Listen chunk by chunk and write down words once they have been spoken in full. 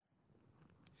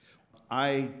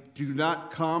I do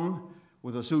not come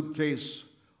with a suitcase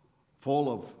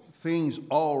full of things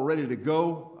all ready to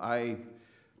go. I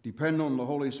depend on the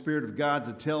Holy Spirit of God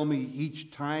to tell me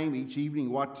each time, each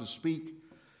evening, what to speak.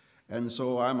 And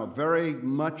so I'm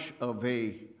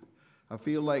I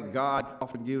feel like God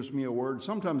often gives me a word,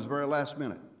 sometimes very last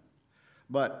minute.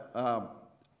 But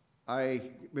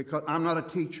because I'm not a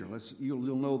teacher,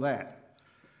 you'll know that.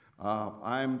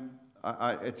 I'm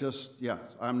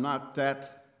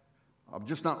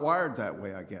just not wired that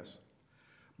way, I guess.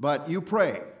 But you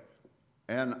pray,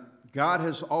 and God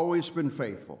has always been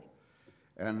faithful.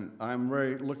 And I'm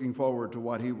very looking forward to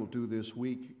what He will do this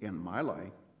week in my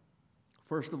life.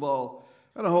 First of all,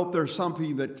 and I hope there's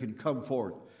something that can come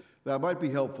forth that might be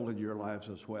helpful in your lives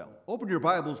as well. Open your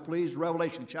Bibles, please,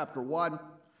 Revelation chapter 1.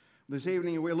 This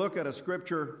evening we look at a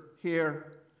scripture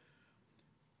here.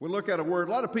 We look at a word.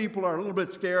 A lot of people are a little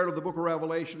bit scared of the book of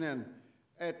Revelation, and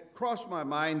it crossed my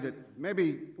mind that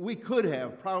maybe we could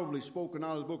have probably spoken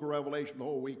out of the book of Revelation the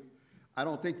whole week. I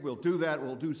don't think we'll do that.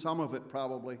 We'll do some of it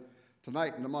probably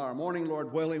tonight and tomorrow morning,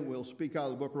 Lord willing. We'll speak out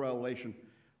of the book of Revelation.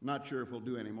 I'm not sure if we'll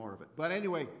do any more of it. But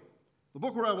anyway, the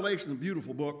book of Revelation is a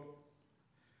beautiful book.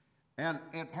 And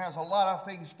it has a lot of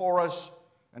things for us.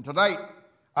 And tonight,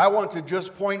 I want to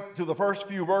just point to the first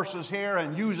few verses here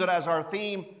and use it as our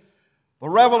theme, the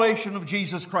revelation of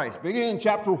Jesus Christ. Beginning in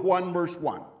chapter 1, verse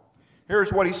 1.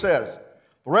 Here's what he says.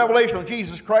 The revelation of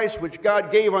Jesus Christ, which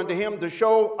God gave unto him to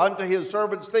show unto his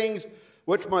servants things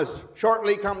which must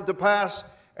shortly come to pass.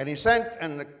 And he sent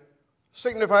and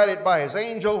signified it by his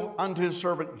angel unto his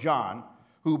servant John,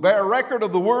 who bear record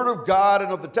of the word of God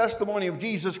and of the testimony of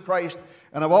Jesus Christ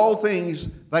and of all things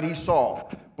that he saw.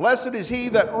 Blessed is he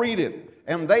that readeth,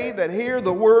 and they that hear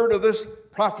the word of this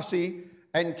prophecy,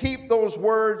 and keep those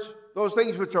words, those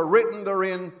things which are written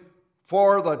therein,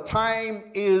 for the time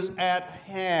is at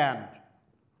hand.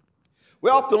 We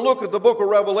often look at the book of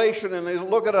Revelation and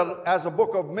look at it as a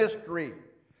book of mystery.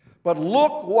 But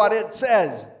look what it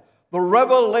says, the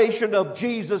revelation of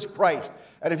Jesus Christ.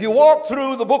 And if you walk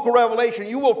through the book of Revelation,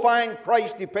 you will find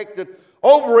Christ depicted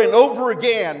over and over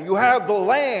again. You have the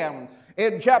Lamb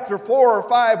in chapter 4 or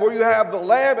 5, where you have the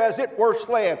Lamb as it were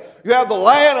slain. You have the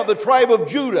Lion of the tribe of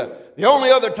Judah. The only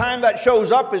other time that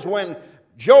shows up is when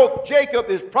Jacob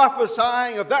is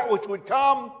prophesying of that which would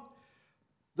come.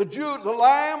 The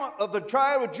Lamb of the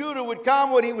tribe of Judah would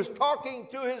come when he was talking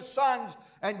to his sons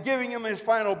and giving him his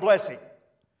final blessing.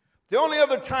 The only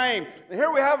other time, and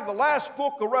here we have the last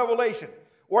book of Revelation,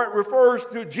 where it refers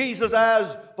to Jesus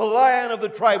as the Lion of the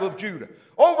tribe of Judah.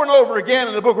 Over and over again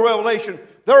in the book of Revelation,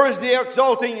 there is the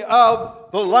exalting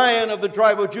of the Lion of the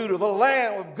tribe of Judah, the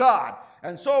Lamb of God.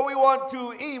 And so we want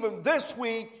to, even this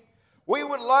week, we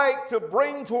would like to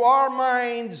bring to our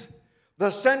minds the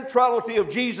centrality of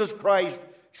Jesus Christ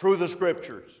through the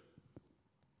Scriptures.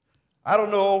 I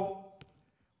don't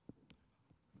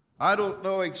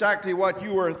know exactly what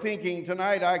you are thinking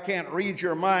tonight. I can't read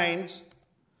your minds.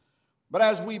 But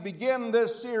as we begin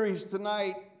this series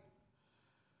tonight,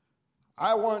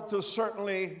 I want to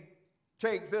certainly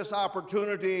take this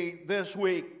opportunity this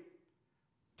week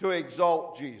to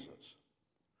exalt Jesus.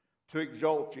 To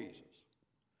exalt Jesus.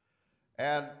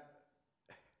 And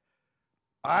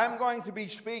I'm going to be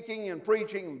speaking and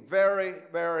preaching very,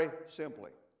 very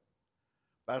simply.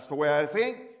 That's the way I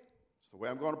think. It's the way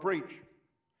I'm going to preach.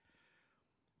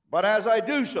 But as I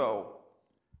do so,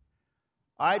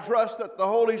 I trust that the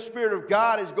Holy Spirit of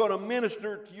God is going to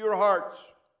minister to your hearts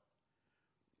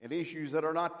in issues that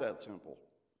are not that simple.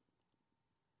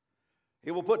 He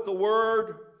will put the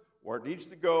word where it needs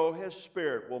to go. His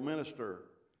Spirit will minister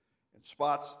in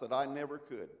spots that I never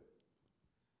could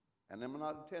and am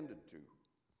not intended to.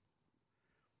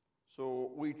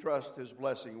 So we trust His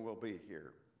blessing will be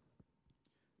here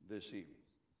this evening.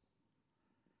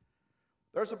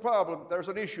 There's a problem, there's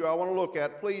an issue I want to look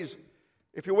at. Please,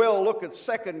 if you will, look at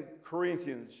 2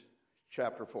 Corinthians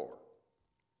chapter 4.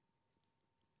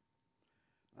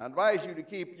 I advise you to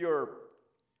keep your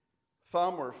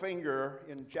thumb or finger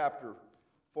in chapter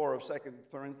 4 of 2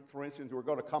 Corinthians. We're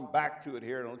going to come back to it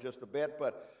here in just a bit.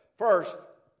 But first,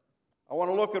 I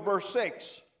want to look at verse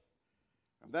 6.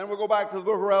 And then we'll go back to the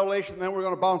book of Revelation. And then we're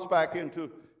going to bounce back into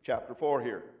chapter 4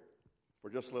 here for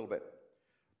just a little bit.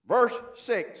 Verse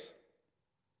 6.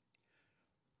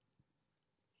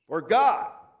 For God,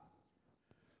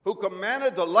 who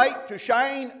commanded the light to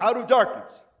shine out of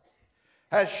darkness,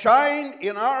 has shined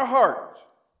in our hearts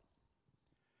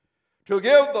to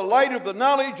give the light of the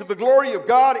knowledge of the glory of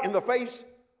God in the face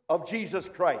of Jesus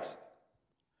Christ.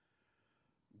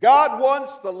 God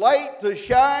wants the light to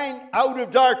shine out of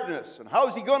darkness. And how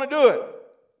is He going to do it?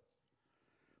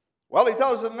 Well, He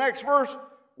tells us in the next verse,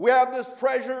 we have this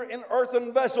treasure in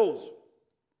earthen vessels,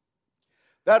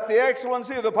 that the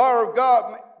excellency of the power of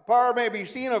God, power may be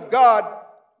seen of God,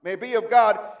 may be of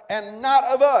God, and not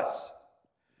of us.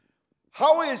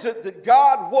 How is it that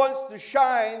God wants to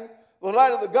shine the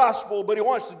light of the gospel, but he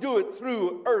wants to do it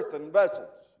through earthen vessels?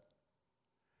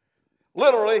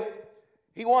 Literally,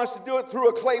 he wants to do it through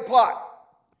a clay pot.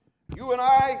 You and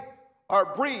I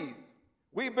are breathed.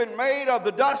 We've been made of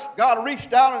the dust. God reached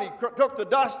down and he took the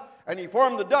dust and he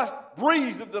formed the dust,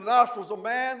 breathed into the nostrils of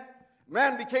man.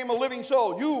 Man became a living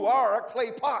soul. You are a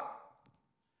clay pot.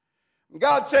 And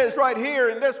God says right here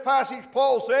in this passage,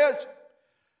 Paul says,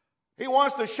 he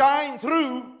wants to shine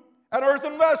through an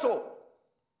earthen vessel.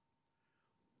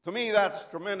 To me, that's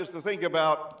tremendous to think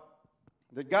about,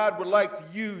 that God would like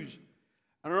to use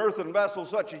an earthen vessel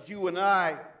such as you and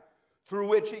I, through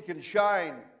which he can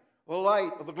shine the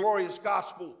light of the glorious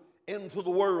gospel into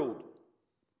the world.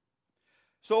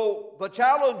 So the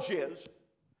challenge is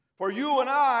for you and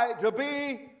I to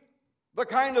be the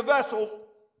kind of vessel,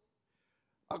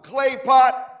 a clay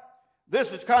pot,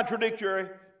 this is contradictory,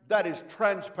 that is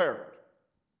transparent.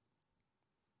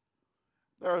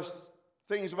 There are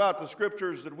things about the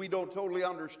scriptures that we don't totally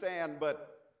understand,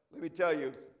 but let me tell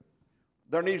you,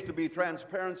 there needs to be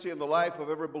transparency in the life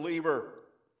of every believer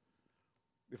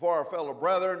before our fellow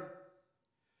brethren.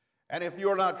 And if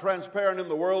you're not transparent in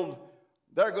the world,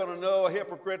 they're going to know a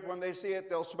hypocrite when they see it.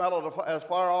 They'll smell it as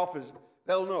far off as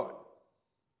they'll know it.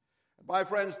 My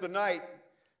friends, tonight,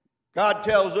 God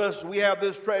tells us we have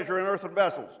this treasure in earthen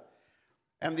vessels,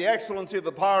 and the excellency of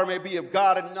the power may be of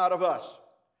God and not of us.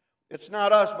 It's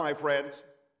not us, my friends.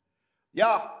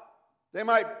 Yeah,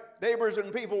 neighbors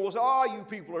and people will say, oh, you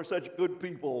people are such good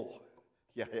people.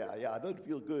 Yeah, it doesn't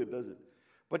feel good, does it?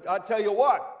 But I tell you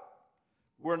what,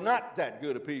 we're not that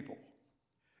good of people.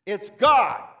 It's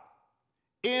God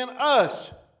in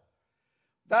us.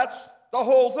 That's the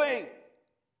whole thing.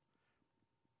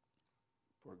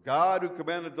 For God, who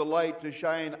commanded the light to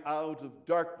shine out of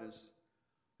darkness,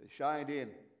 has shined in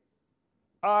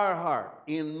our heart,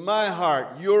 in my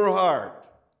heart, your heart,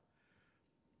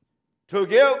 to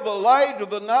give the light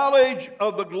of the knowledge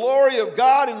of the glory of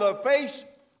God in the face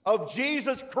of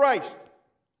Jesus Christ.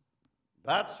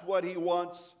 That's what he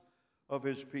wants of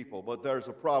his people. But there's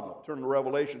a problem. Turn to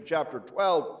Revelation chapter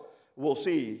 12. We'll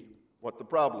see what the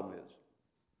problem is.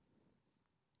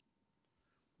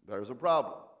 There's a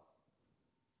problem.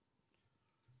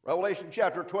 Revelation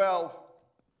chapter 12,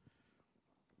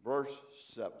 verse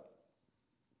 7.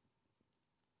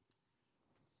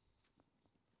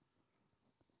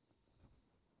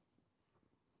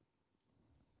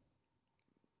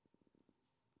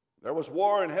 There was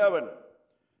war in heaven.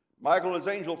 Michael and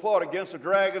his angel fought against the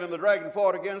dragon, and the dragon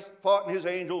fought and his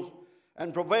angels,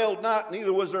 and prevailed not,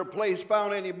 neither was their place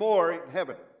found any more in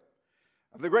heaven.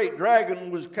 The great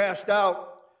dragon was cast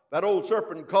out, that old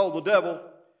serpent called the devil,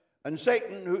 and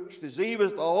Satan, which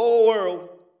deceiveth the whole world,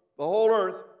 the whole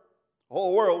earth, the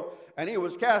whole world, and he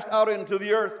was cast out into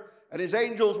the earth, and his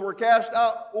angels were cast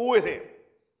out with him.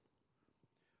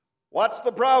 What's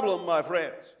the problem, my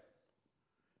friends?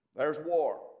 There's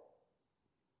war.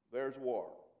 There's war.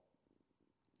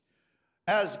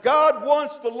 As God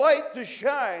wants the light to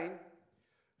shine,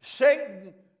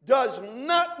 Satan does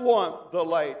not want the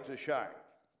light to shine.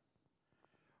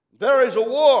 There is a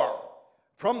war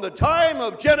from the time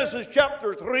of Genesis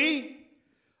chapter 3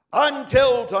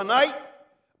 until tonight,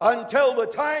 until the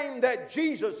time that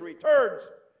Jesus returns.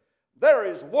 There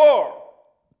is war.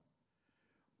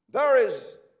 There is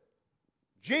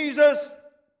Jesus,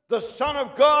 the Son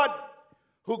of God,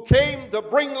 who came to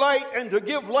bring light and to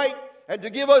give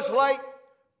us light,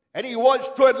 and he wants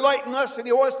to enlighten us and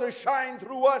he wants to shine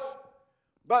through us.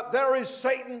 But there is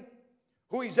Satan,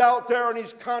 who is out there and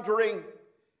he's conquering,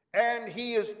 and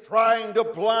he is trying to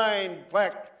blind. In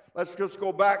fact, let's just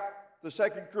go back to 2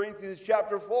 Corinthians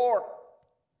chapter 4.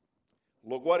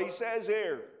 Look what he says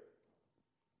here.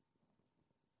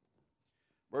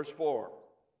 Verse 4.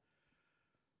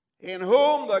 In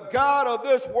whom the God of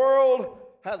this world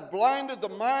hath blinded the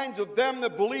minds of them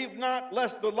that believe not,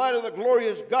 lest the light of the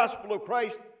glorious gospel of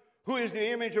Christ, who is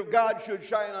the image of God, should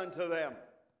shine unto them.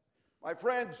 My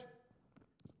friends,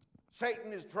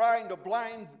 Satan is trying to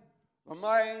blind the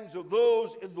minds of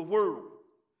those in the world.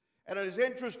 And it is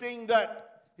interesting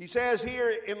that he says here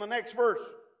in the next verse,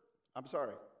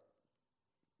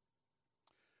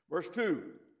 verse 2,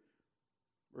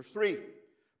 verse 3,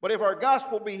 but if our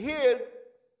gospel be hid,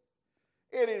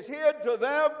 it is hid to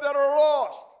them that are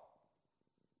lost.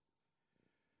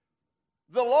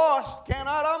 The lost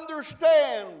cannot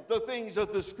understand the things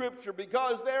of the Scripture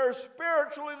because they are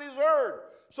spiritually discerned.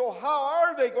 So how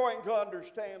are they going to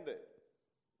understand it?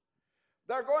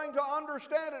 They're going to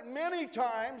understand it many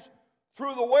times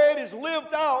through the way it is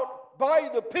lived out by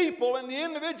the people and the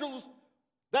individuals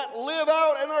that live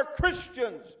out and are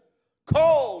Christians,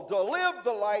 called to live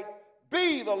the light,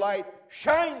 be the light,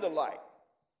 shine the light.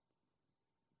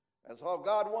 That's how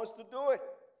God wants to do it.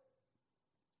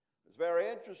 It's very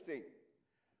interesting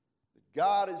that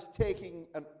God is taking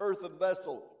an earthen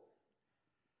vessel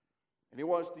and He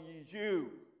wants to use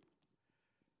you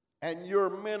and your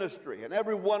ministry. And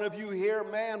every one of you here,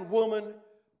 man, woman,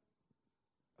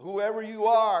 whoever you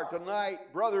are tonight,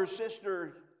 brother,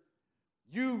 sister,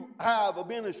 you have a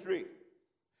ministry.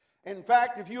 In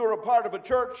fact, if you are a part of a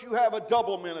church, you have a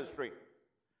double ministry.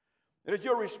 It is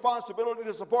your responsibility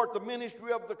to support the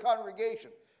ministry of the congregation.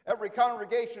 Every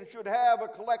congregation should have a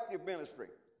collective ministry.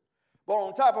 But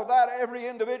on top of that, every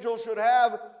individual should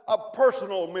have a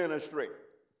personal ministry.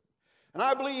 And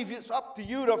I believe it's up to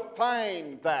you to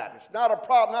find that. It's not a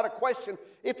problem, not a question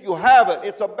if you have it.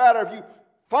 It's a matter of you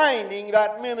finding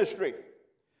that ministry.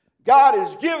 God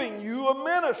is giving you a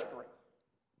ministry.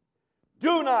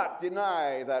 Do not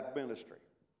deny that ministry.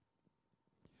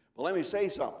 But let me say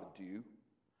something to you.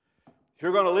 If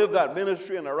you're going to live that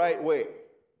ministry in the right way,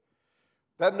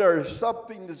 then there's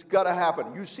something that's got to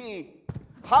happen. You see,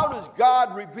 how does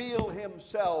God reveal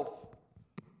Himself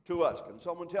to us? Can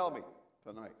someone tell me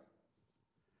tonight?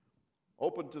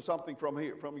 Open to something from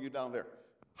here, from you down there.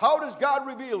 How does God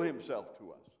reveal Himself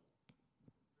to us?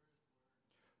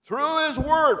 Through His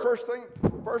Word. First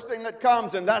thing that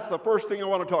comes, and that's the first thing I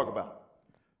want to talk about.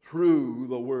 Through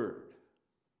the Word.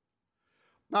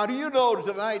 Now, do you know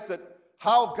tonight that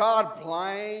how God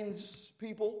blinds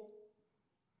people?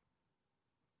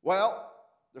 Well,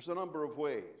 there's a number of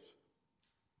ways.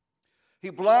 He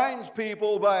blinds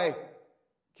people by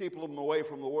keeping them away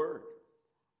from the Word.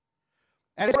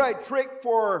 And the right trick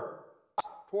toward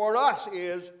us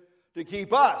is to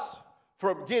keep us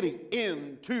from getting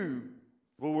into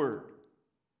the Word.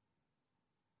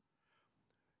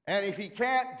 And if He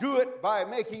can't do it by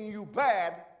making you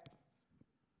bad,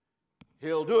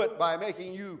 He'll do it by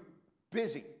making you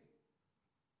busy.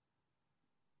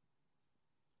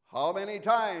 How many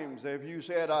times have you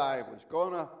said, I was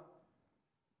going to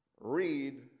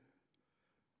read,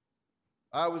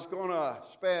 I was going to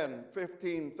spend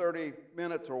 15, 30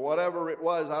 minutes or whatever it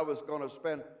was I was going to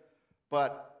spend,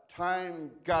 but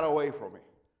time got away from me.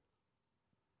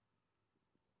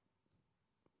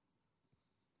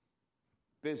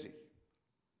 Busy.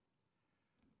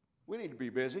 We need to be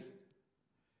busy.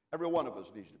 Every one of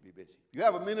us needs to be busy. If you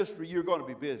have a ministry, you're going to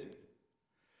be busy.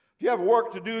 If you have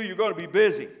work to do, you're going to be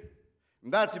busy.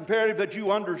 And that's imperative that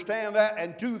you understand that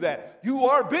and do that. You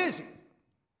are busy.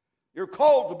 You're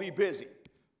called to be busy.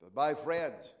 But my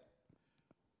friends,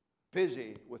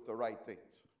 busy with the right things.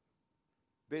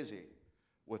 Busy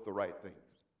with the right things.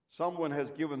 Someone has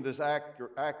given this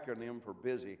acronym for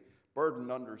busy,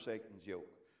 burdened under Satan's yoke.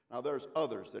 Now, there's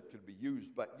others that could be used,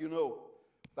 but you know,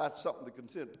 that's something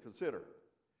to consider.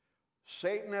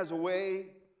 Satan has a way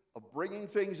of bringing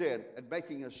things in and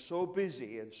making us so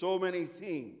busy and so many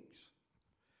things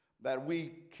that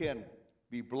we can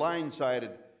be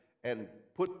blindsided and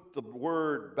put the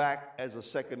Word back as a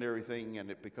secondary thing, and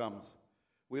it becomes,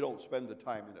 we don't spend the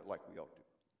time in it like we ought to.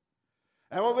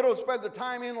 And when we don't spend the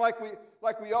time in like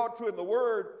we ought to in the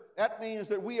Word, that means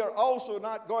that we are also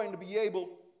not going to be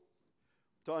able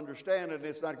to understand it, and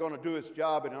it's not going to do its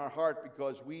job in our heart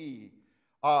because we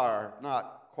are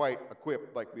not quite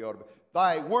equipped like we ought to be.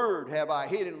 Thy word have I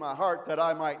hid in my heart that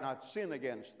I might not sin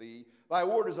against thee. Thy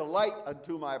word is a light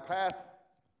unto my path,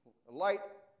 a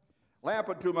lamp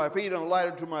unto my feet, and a light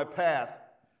unto my path.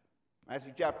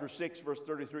 Matthew chapter 6, verse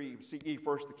 33, seek ye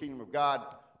first the kingdom of God,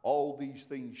 all these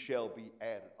things shall be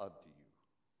added unto you.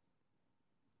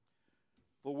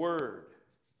 The word,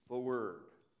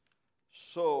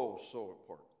 so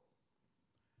important.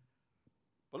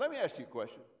 But let me ask you a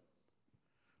question.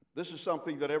 This is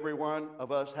something that every one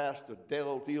of us has to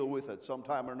deal with at some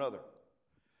time or another.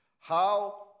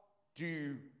 How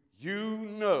do you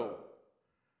know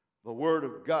the Word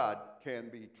of God can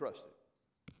be trusted?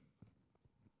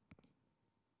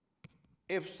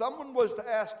 If someone was to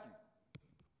ask you,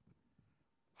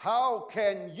 how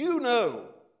can you know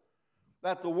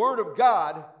that the Word of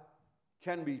God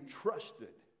can be trusted?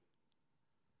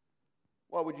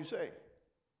 What would you say?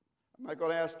 I'm not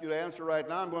going to ask you to answer right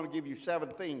now. I'm going to give you 7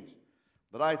 things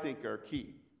that I think are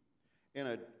key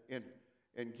in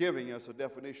giving us a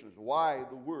definition as to why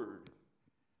the Word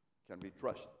can be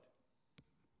trusted.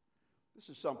 This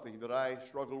is something that I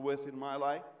struggled with in my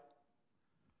life.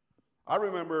 I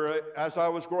remember as I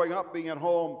was growing up being at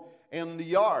home in the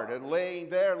yard and laying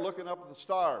there and looking up at the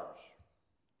stars.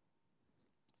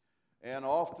 And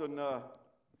often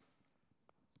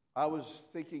I was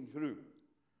thinking through,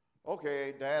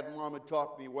 okay, Dad and Mom had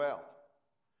taught me well,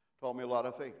 taught me a lot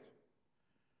of things.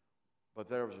 But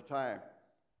there was a time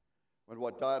when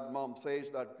what Dad and Mom say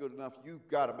is not good enough. You've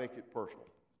got to make it personal.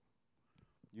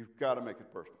 You've got to make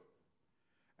it personal.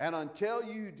 And until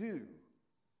you do,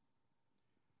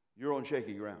 you're on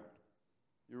shaky ground.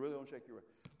 You're really on shaky ground.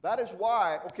 That is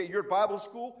why, okay, you're at Bible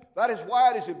school. That is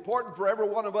why it is important for every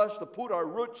one of us to put our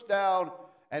roots down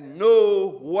and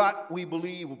know what we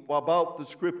believe about the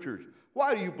Scriptures.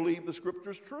 Why do you believe the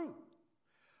Scripture's true?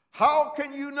 How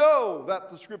can you know that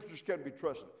the Scriptures can be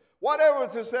trusted? What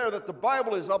evidence is there that the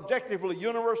Bible is objectively,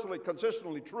 universally,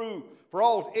 consistently true for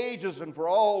all ages and for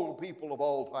all the people of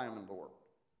all time in the world?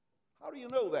 How do you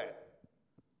know that?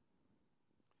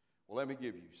 Well, let me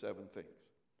give you 7 things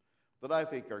that I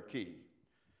think are key.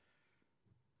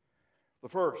 The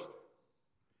first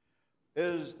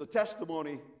is the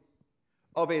testimony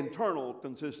of internal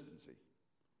consistency.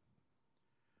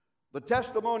 The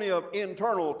testimony of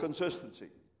internal consistency.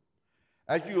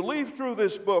 As you leaf through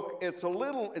this book,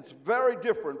 it's very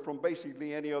different from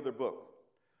basically any other book.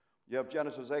 You have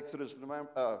Genesis, Exodus,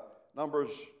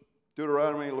 Numbers,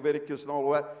 Deuteronomy, Leviticus, and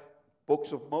all of that,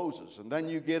 books of Moses. And then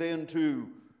you get into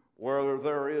where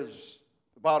there is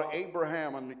about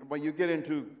Abraham, and when you get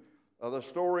into the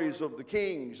stories of the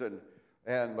kings and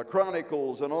the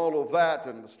chronicles and all of that,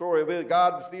 and the story of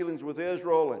God's dealings with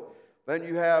Israel, and then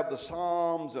you have the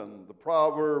Psalms and the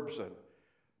Proverbs, and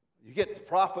you get the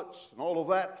prophets and all of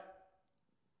that.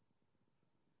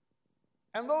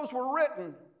 And those were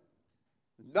written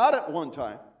not at one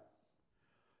time,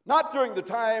 not during the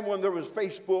time when there was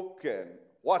Facebook and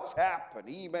WhatsApp and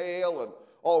email and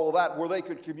all of that, where they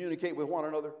could communicate with one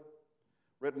another,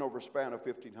 written over a span of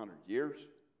 1,500 years.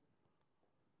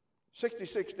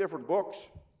 66 different books,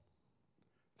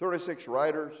 36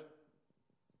 writers,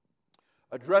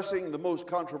 addressing the most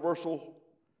controversial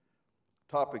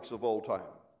topics of all time: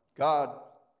 God,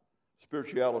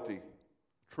 spirituality,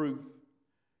 truth,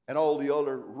 and all the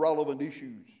other relevant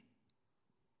issues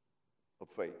of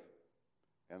faith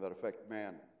and that affect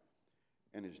man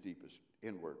in his deepest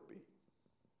inward being.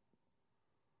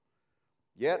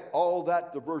 Yet all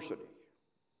that diversity,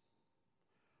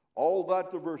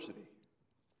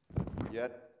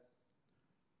 yet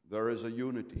there is a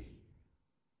unity.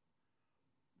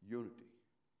 Unity.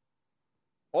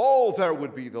 Oh, there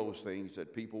would be those things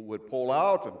that people would pull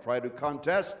out and try to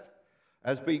contest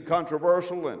as being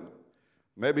controversial and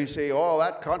maybe say, oh,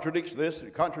 that contradicts this,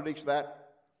 it contradicts that.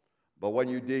 But when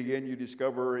you dig in, you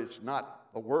discover it's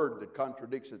not the word that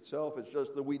contradicts itself. It's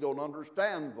just that we don't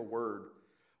understand the word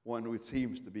when it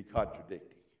seems to be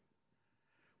contradicting.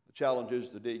 The challenge is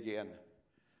to dig in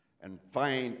and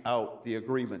find out the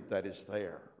agreement that is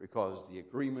there, because the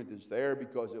agreement is there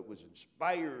because it was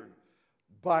inspired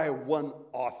by one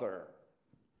author.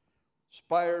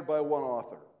 Inspired by one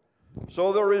author.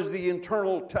 So there is the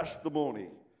internal testimony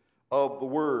of the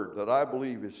Word that I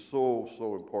believe is so,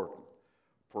 so important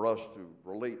for us to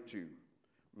relate to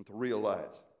and to realize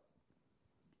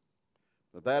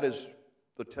that is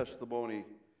the testimony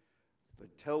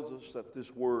that tells us that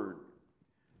this Word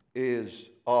is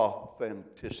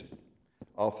authentic.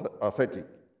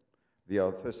 The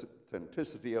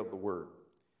authenticity of the Word.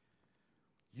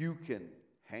 You can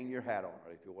hang your hat on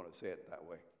it if you want to say it that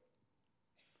way.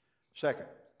 Second,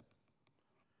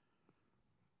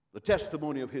 the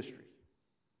testimony of history.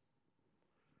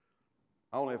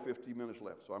 I only have 15 minutes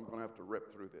left, so I'm going to have to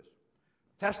rip through this.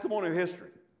 Testimony of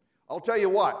history. I'll tell you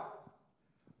what.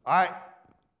 I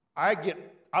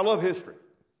love history.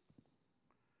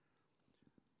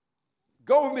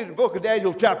 Go with me to the book of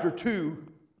Daniel chapter 2.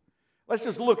 Let's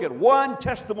just look at one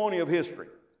testimony of history.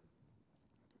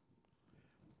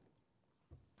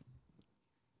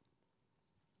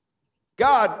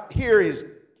 God here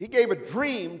he gave a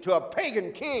dream to a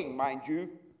pagan king, mind you.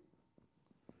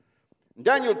 In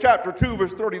Daniel chapter 2,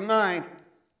 verse 39.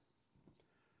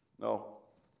 No.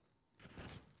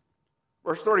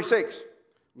 Verse 36.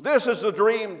 This is the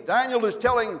dream. Daniel is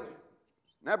telling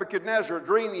Nebuchadnezzar a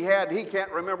dream he had. He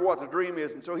can't remember what the dream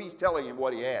is, and so he's telling him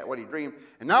what he had, what he dreamed.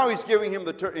 And now he's giving him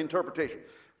the interpretation.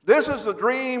 This is the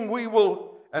dream we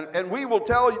will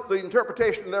tell you the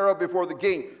interpretation thereof before the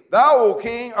king. Thou, O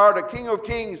king, art a king of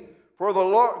kings, for the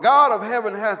Lord God of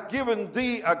heaven hath given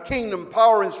thee a kingdom,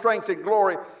 power, and strength, and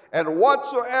glory. And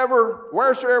wheresoever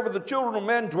the children of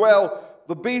men dwell,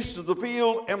 the beasts of the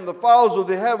field and the fowls of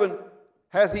the heaven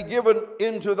hath he given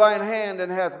into thine hand,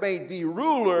 and hath made thee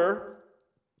ruler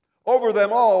over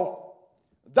them all.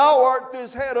 Thou art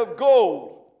this head of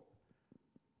gold.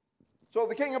 So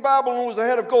the king of Babylon was the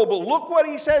head of gold. But look what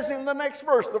he says in the next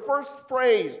verse, the first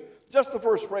phrase, just the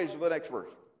first phrase of the next verse.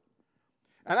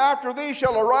 And after thee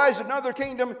shall arise another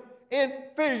kingdom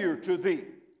inferior to thee.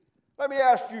 Let me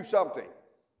ask you something.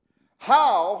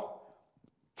 How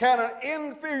can an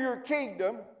inferior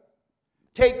kingdom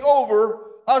take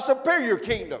over a superior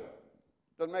kingdom?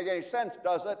 Doesn't make any sense,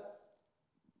 does it?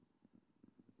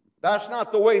 That's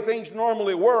not the way things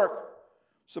normally work.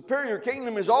 Superior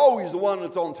kingdom is always the one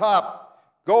that's on top.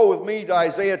 Go with me to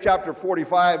Isaiah chapter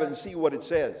 45 and see what it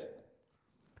says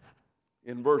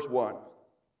in verse 1.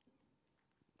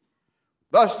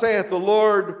 Thus saith the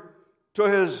Lord to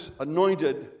his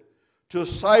anointed, to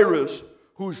Cyrus,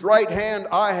 whose right hand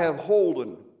I have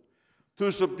holden,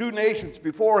 to subdue nations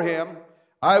before him.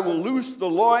 I will loose the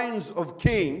loins of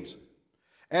kings,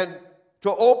 and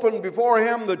to open before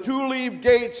him the two-leaved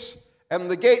gates, and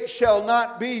the gates shall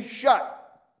not be shut.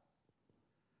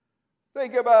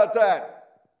 Think about that.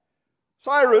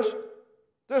 Cyrus,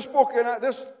 this book,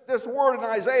 this word in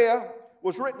Isaiah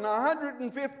was written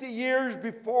 150 years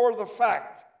before the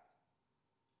fact.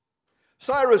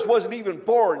 Cyrus wasn't even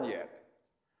born yet.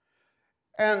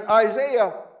 And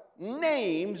Isaiah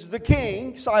names the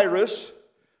king, Cyrus,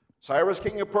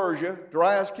 king of Persia,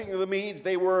 Darius, king of the Medes.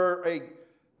 They were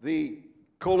the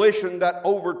coalition that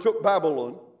overtook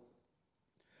Babylon.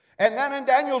 And then in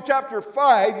Daniel chapter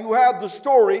 5, you have the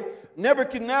story,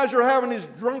 Nebuchadnezzar having his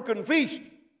drunken feast.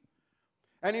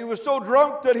 And he was so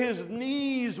drunk that his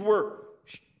knees were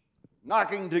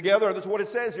knocking together. That's what it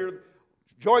says here.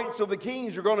 Joints of the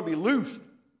kings are going to be loosed.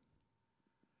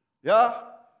 Yeah?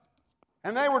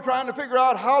 And they were trying to figure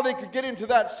out how they could get into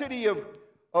that city of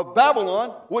Babylon,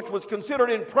 which was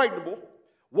considered impregnable.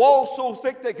 Walls so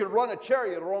thick they could run a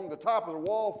chariot along the top of the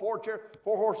wall,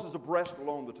 four horses abreast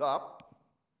along the top.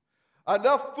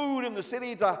 Enough food in the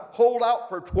city to hold out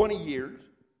for 20 years.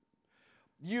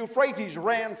 The Euphrates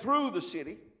ran through the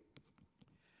city,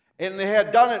 and they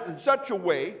had done it in such a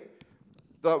way,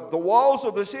 the walls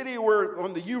of the city were,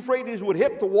 when the Euphrates would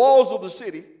hit the walls of the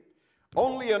city,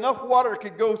 only enough water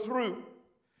could go through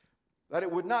that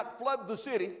it would not flood the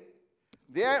city.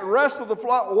 The rest of the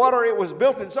water, it was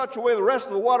built in such a way, the rest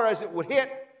of the water as it would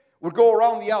hit would go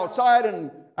around the outside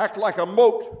and act like a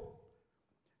moat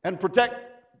and protect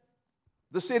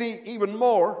the city even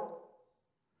more.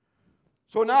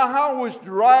 So now how was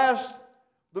Darius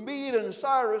the Mede and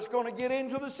Cyrus going to get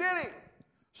into the city?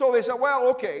 So they said, well,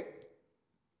 okay,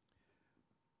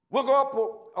 we'll go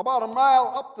up about a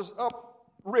mile up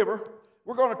river.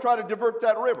 We're going to try to divert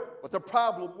that river. But the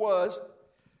problem was,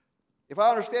 if I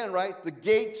understand right, the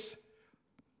gates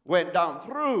went down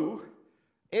through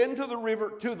into the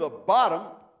river to the bottom,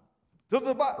 to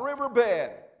the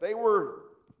riverbed. They were,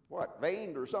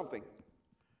 veined or something,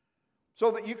 so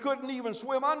that you couldn't even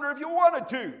swim under if you wanted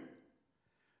to.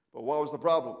 But what was the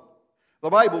problem?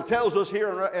 The Bible tells us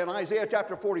here in Isaiah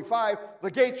chapter 45, the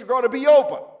gates are going to be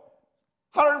open.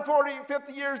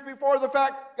 150 years before the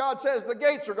fact, God says the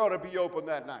gates are going to be open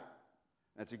that night.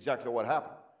 That's exactly what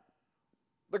happened.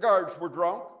 The guards were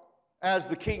drunk, as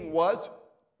the king was.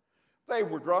 They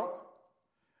were drunk,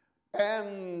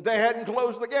 and they hadn't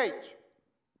closed the gates.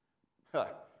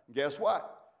 Guess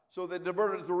what? So they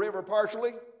diverted the river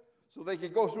partially, so they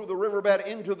could go through the riverbed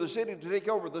into the city to take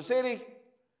over the city.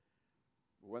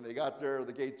 When they got there,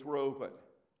 the gates were open.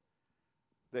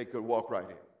 They could walk right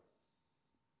in.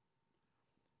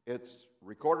 It's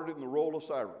recorded in the roll of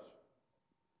Cyrus.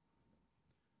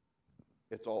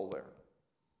 It's all there.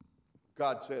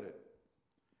 God said it.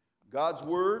 God's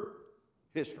word,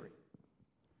 history,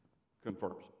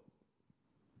 confirms it.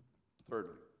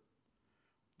 Thirdly,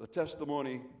 the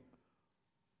testimony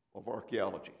of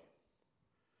archaeology.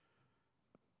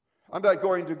 I'm not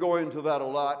going to go into that a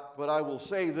lot, but I will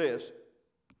say this,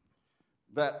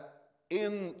 that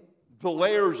in the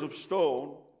layers of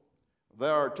stone,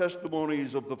 there are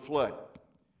testimonies of the flood,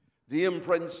 the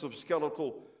imprints of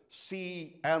skeletal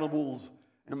sea animals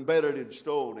embedded in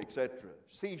stone, etc.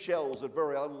 Seashells at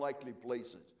very unlikely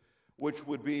places, which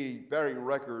would be bearing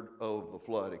record of the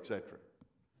flood, etc.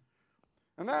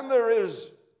 And then there is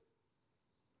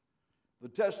the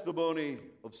testimony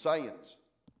of science,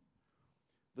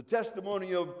 the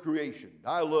testimony of creation.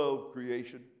 I love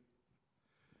creation,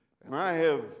 and I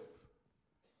have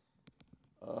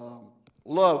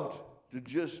loved to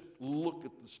just look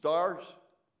at the stars.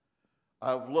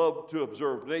 I've loved to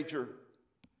observe nature.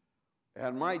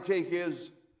 And my take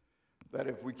is that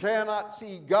if we cannot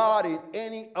see God in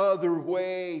any other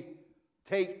way,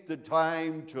 take the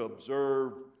time to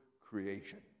observe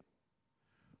creation.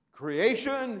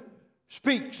 Creation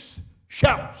speaks,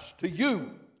 shouts to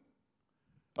you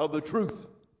of the truth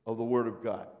of the Word of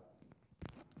God.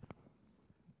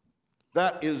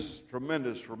 That is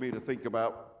tremendous for me to think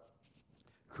about.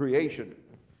 Creation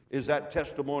is that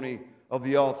testimony of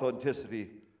the authenticity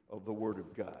of the Word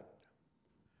of God.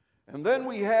 And then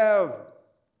we have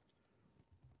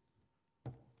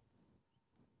the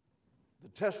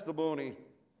testimony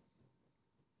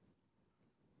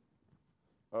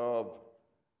of,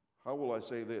 how will I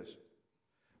say this?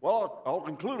 Well, I'll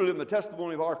include it in the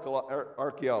testimony of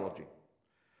archaeology.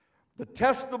 The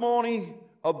testimony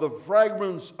of the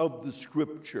fragments of the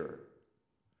Scripture.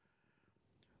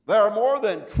 There are more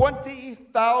than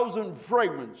 20,000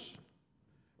 fragments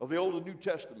of the Old and New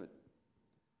Testament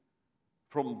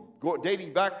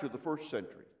dating back to the first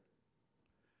century.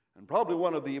 And probably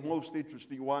one of the most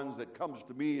interesting ones that comes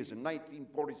to me is in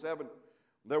 1947.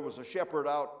 There was a shepherd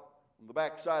out on the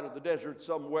backside of the desert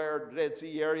somewhere in the Dead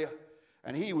Sea area,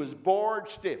 and he was bored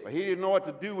stiff. He didn't know what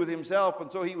to do with himself,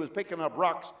 and so he was picking up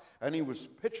rocks and he was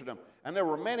pitching them. And there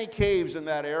were many caves in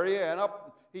that area, and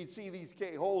up he'd see these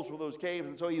holes for those caves,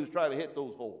 and so he was trying to hit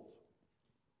those holes.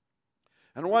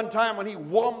 And one time when he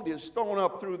whammed his stone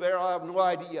up through there, I have no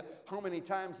idea how many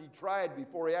times he tried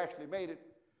before he actually made it.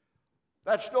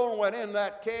 That stone went in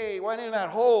that cave, went in that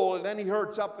hole, and then he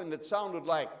heard something that sounded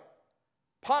like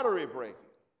pottery breaking.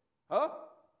 Huh?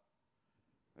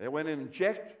 They went in and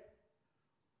checked,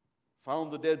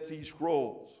 found the Dead Sea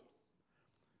Scrolls,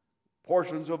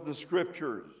 portions of the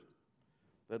Scriptures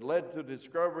that led to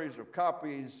discoveries of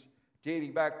copies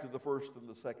dating back to the 1st and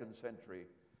the 2nd century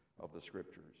of the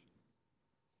Scriptures.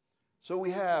 So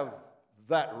we have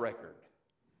that record.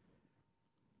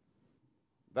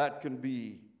 That can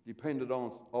be depended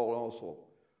on also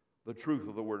the truth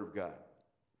of the Word of God.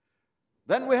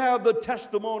 Then we have the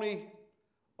testimony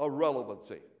of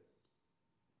relevancy.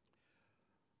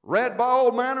 Read by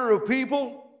all manner of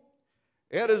people,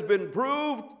 it has been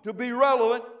proved to be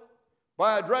relevant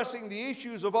by addressing the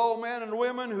issues of all men and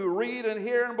women who read and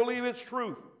hear and believe its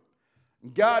truth.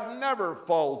 God never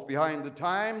falls behind the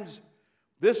times.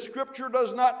 This Scripture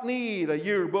does not need a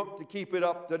yearbook to keep it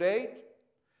up to date.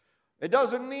 It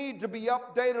doesn't need to be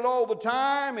updated all the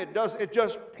time. It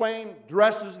just plain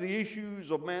addresses the issues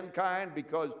of mankind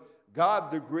because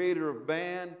God, the creator of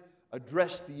man,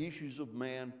 addressed the issues of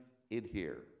man in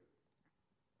here.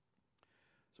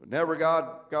 So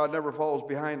God never falls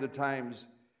behind the times,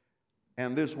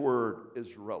 and this word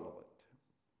is relevant.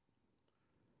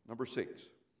 Number 6,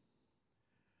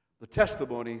 the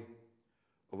testimony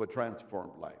of a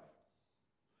transformed life.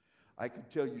 I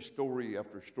could tell you story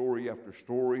after story after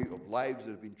story of lives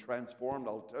that have been transformed.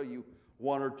 I'll tell you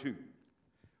one or two.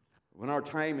 In our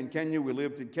time in Kenya, we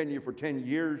lived in Kenya for 10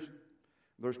 years.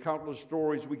 There's countless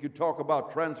stories we could talk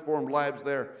about transformed lives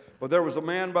there. But there was a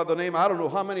man by the name, I don't know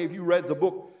how many of you read the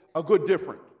book, A Good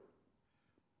Different.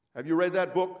 Have you read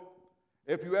that book?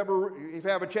 If you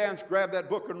have a chance, grab that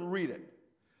book and read it.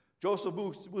 Joseph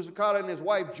Musicala and his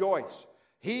wife Joyce.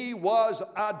 He was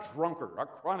a drunkard, a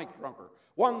chronic drunkard.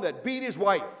 One that beat his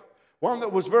wife. One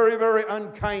that was very, very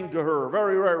unkind to her.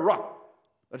 Very, very rough.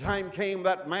 The time came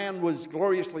that man was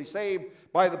gloriously saved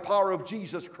by the power of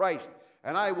Jesus Christ.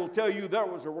 And I will tell you, there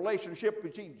was a relationship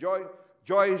between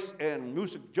Joyce and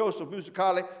Joseph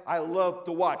Musicali I loved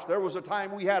to watch. There was a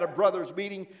time we had a brothers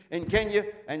meeting in Kenya,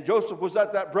 and Joseph was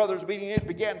at that brothers meeting. It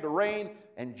began to rain,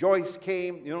 and Joyce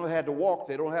came. You know, they had to walk.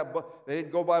 They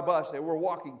didn't go by bus. They were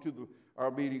walking to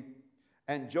our meeting.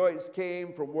 And Joyce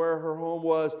came from where her home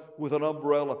was with an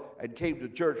umbrella and came to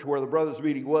church where the brothers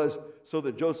meeting was so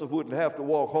that Joseph wouldn't have to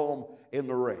walk home in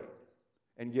the rain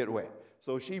and get wet.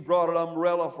 So she brought an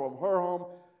umbrella from her home,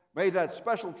 made that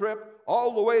special trip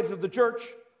all the way to the church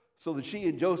so that she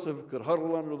and Joseph could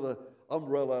huddle under the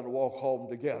umbrella and walk home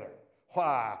together.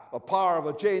 Why? The power of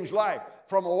a changed life.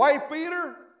 From a wife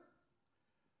beater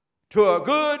to a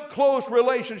good, close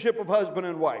relationship of husband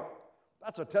and wife.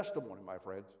 That's a testimony, my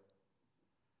friends.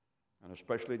 And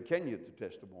especially in Kenya, it's a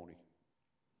testimony.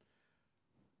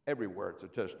 Everywhere it's a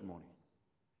testimony.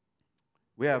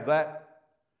 We have that.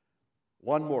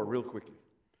 One more real quickly.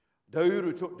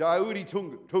 Daudi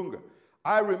Tunga.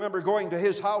 I remember going to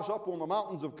his house up on the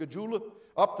mountains of Kajula,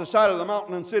 up the side of the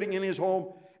mountain and sitting in his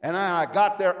home. And when I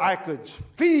got there, I could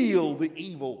feel the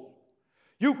evil.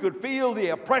 You could feel the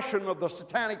oppression of the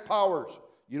satanic powers.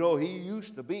 You know, he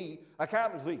used to be a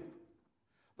cattle thief.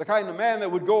 The kind of man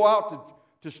that would go out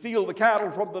to steal the cattle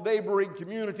from the neighboring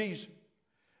communities,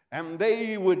 and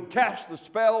they would cast the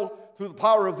spell through the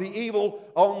power of the evil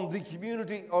on the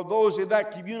community, or those in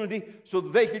that community, so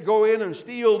that they could go in and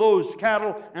steal those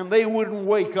cattle, and they wouldn't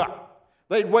wake up.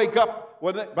 They'd wake up,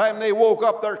 by the time they woke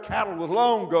up, their cattle was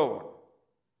long gone.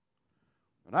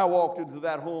 When I walked into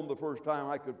that home the first time,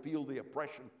 I could feel the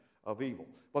oppression of evil.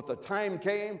 But the time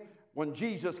came, when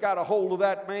Jesus got a hold of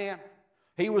that man.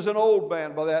 He was an old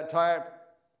man by that time.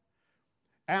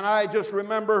 And I just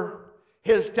remember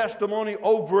his testimony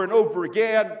over and over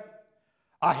again.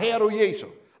 Ahead of Jesus.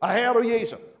 Ahead of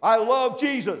Jesus. I love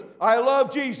Jesus. I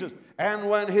love Jesus. And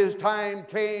when his time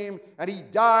came and he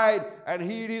died and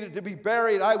he needed to be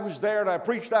buried, I was there and I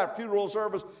preached that funeral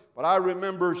service. But I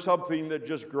remember something that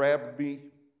just grabbed me.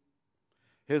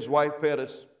 His wife,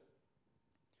 Pettis,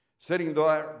 sitting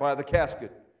there by the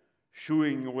casket,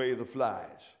 shooing away the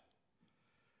flies,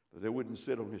 that they wouldn't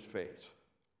sit on his face.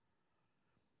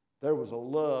 There was a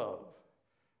love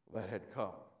that had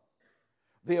come.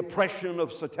 The oppression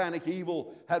of satanic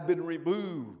evil had been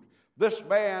removed. This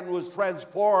man was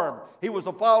transformed. He was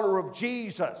a follower of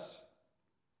Jesus.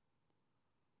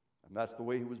 And that's the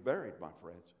way he was buried, my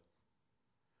friends.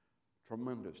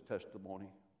 Tremendous testimony.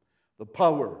 The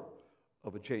power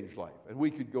of a changed life. And we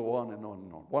could go on and on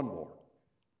and on. One more.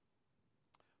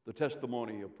 The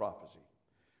testimony of prophecy.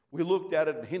 We looked at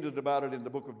it and hinted about it in the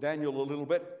book of Daniel a little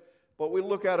bit, but we'll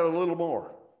look at it a little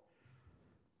more.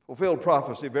 Fulfilled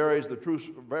prophecy verifies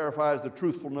the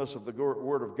truthfulness of the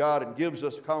Word of God and gives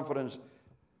us confidence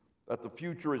that the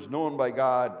future is known by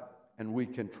God and we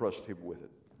can trust Him with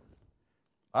it.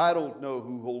 I don't know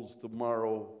who holds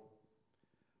tomorrow.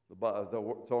 The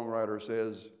songwriter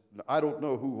says, I don't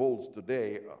know who holds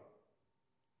today.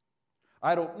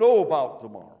 I don't know about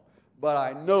tomorrow, but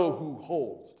I know who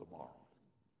holds tomorrow.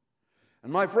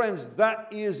 And my friends, that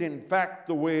is in fact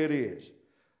the way it is.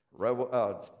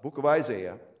 Book of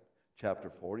Isaiah, chapter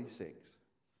 46.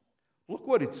 Look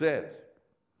what it says.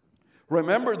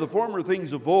 Remember the former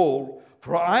things of old,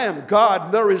 for I am God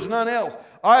and there is none else.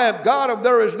 I am God and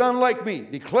there is none like me,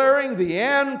 declaring the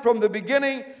end from the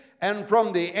beginning and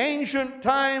from the ancient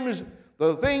times,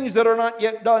 the things that are not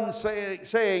yet done,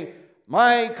 saying,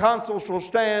 my counsel shall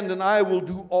stand and I will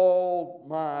do all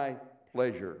my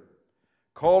pleasure.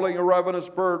 Calling a ravenous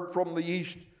bird from the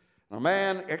east, a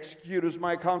man executeth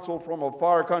my counsel from a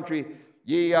far country.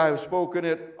 Yea, I have spoken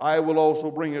it, I will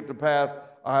also bring it to pass.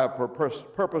 I have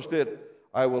purposed it,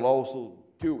 I will also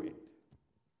do it.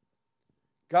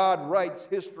 God writes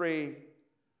history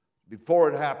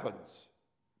before it happens.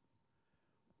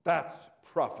 That's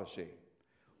prophecy.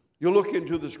 You look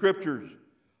into the scriptures.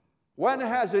 When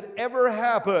has it ever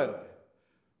happened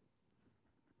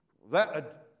that a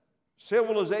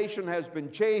civilization has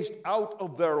been chased out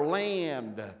of their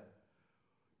land,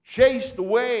 chased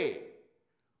away,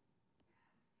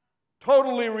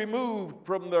 totally removed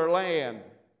from their land,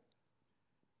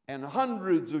 and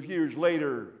hundreds of years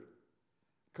later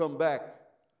come back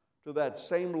to that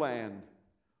same land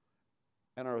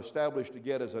and are established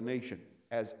again as a nation,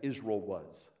 as Israel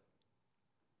was?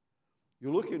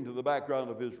 You look into the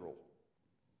background of Israel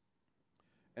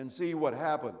and see what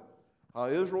happened. How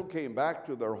Israel came back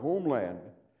to their homeland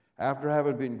after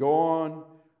having been gone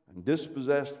and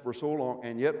dispossessed for so long,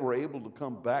 and yet were able to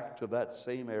come back to that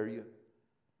same area.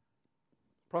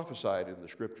 Prophesied in the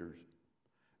scriptures,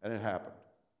 and it happened.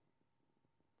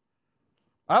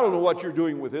 I don't know what you're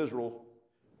doing with Israel,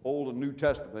 Old and New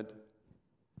Testament.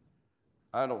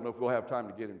 I don't know if we'll have time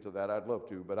to get into that. I'd love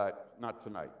to, but not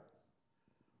tonight.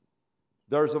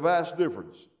 There's a vast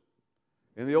difference.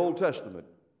 In the Old Testament,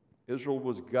 Israel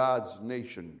was God's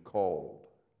nation called.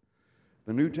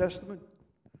 The New Testament,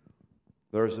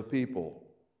 there's a people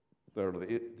that are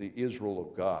the Israel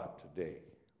of God today.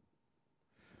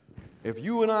 If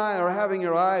you and I are having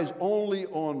our eyes only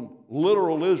on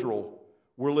literal Israel,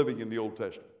 we're living in the Old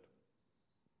Testament.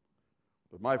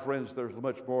 But my friends, there's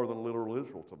much more than literal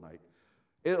Israel tonight.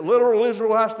 Literal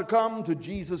Israel has to come to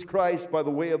Jesus Christ by the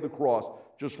way of the cross,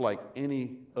 just like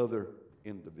any other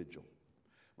individual.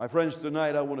 My friends,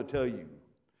 tonight I want to tell you,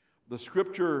 the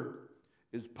Scripture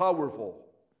is powerful.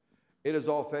 It is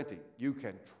authentic. You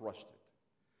can trust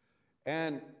it.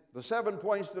 And the 7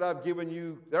 points that I've given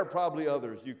you, there are probably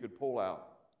others you could pull out.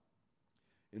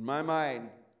 In my mind,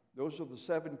 those are the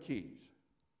 7 keys.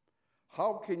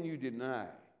 How can you deny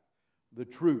the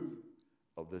truth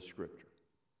of this Scripture?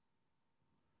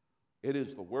 It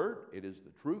is the Word. It is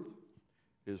the truth.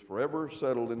 It is forever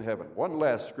settled in heaven. One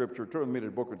last Scripture. Turn with me to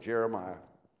the book of Jeremiah.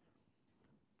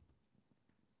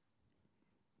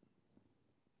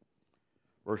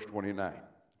 Verse 29.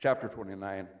 Chapter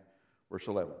 29, verse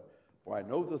 11. For I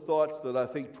know the thoughts that I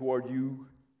think toward you,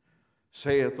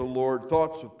 saith the Lord,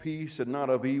 thoughts of peace and not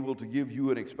of evil, to give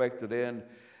you an expected end.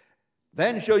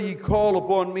 Then shall ye call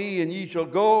upon me, and ye shall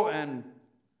go and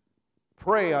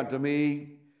pray unto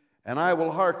me, and I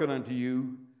will hearken unto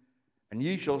you, and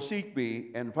ye shall seek me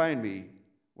and find me,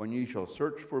 when ye shall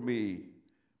search for me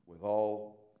with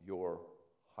all your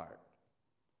heart.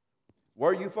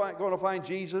 Where are you going to find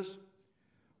Jesus?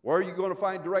 Where are you going to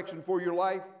find direction for your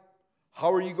life?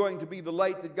 How are you going to be the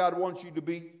light that God wants you to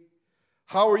be?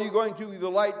 How are you going to be the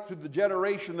light to the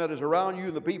generation that is around you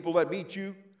and the people that meet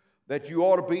you that you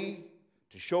ought to be,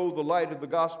 to show the light of the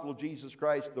gospel of Jesus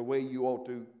Christ the way you ought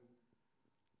to?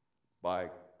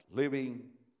 By living,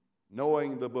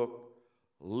 knowing the book,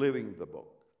 living the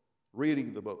book,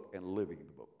 reading the book, and living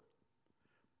the book.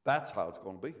 That's how it's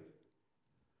going to be.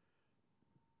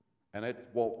 And it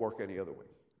won't work any other way.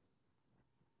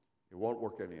 It won't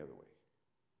work any other way.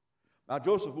 Now,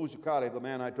 Joseph Musicali, the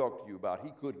man I talked to you about,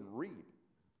 he couldn't read.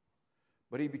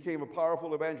 But he became a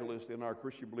powerful evangelist in our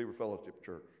Christian Believer Fellowship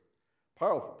Church.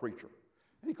 Powerful preacher.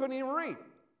 And he couldn't even read.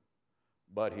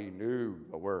 But he knew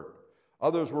the Word.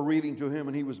 Others were reading to him,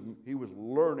 and he was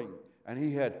learning. And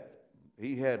he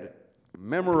had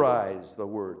memorized the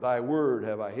Word. Thy Word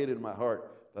have I hid in my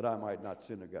heart, that I might not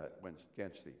sin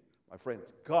against thee. My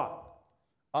friends, God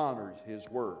honors His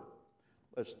Word.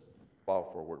 Let's bow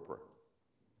for a word of prayer.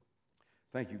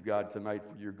 Thank you, God, tonight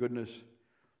for your goodness,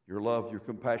 your love, your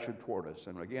compassion toward us.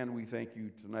 And again, we thank you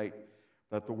tonight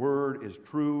that the Word is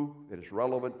true, it is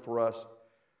relevant for us.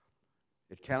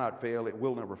 It cannot fail, it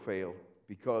will never fail,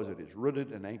 because it is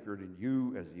rooted and anchored in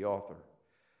you as the author.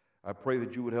 I pray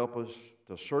that you would help us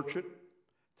to search it,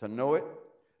 to know it,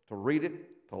 to read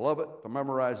it, to love it, to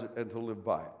memorize it, and to live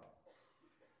by it.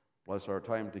 Bless our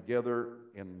time together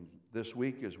in this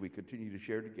week as we continue to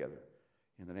share together.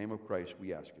 In the name of Christ,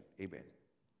 we ask it. Amen.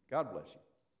 God bless you.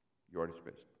 You are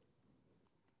dismissed.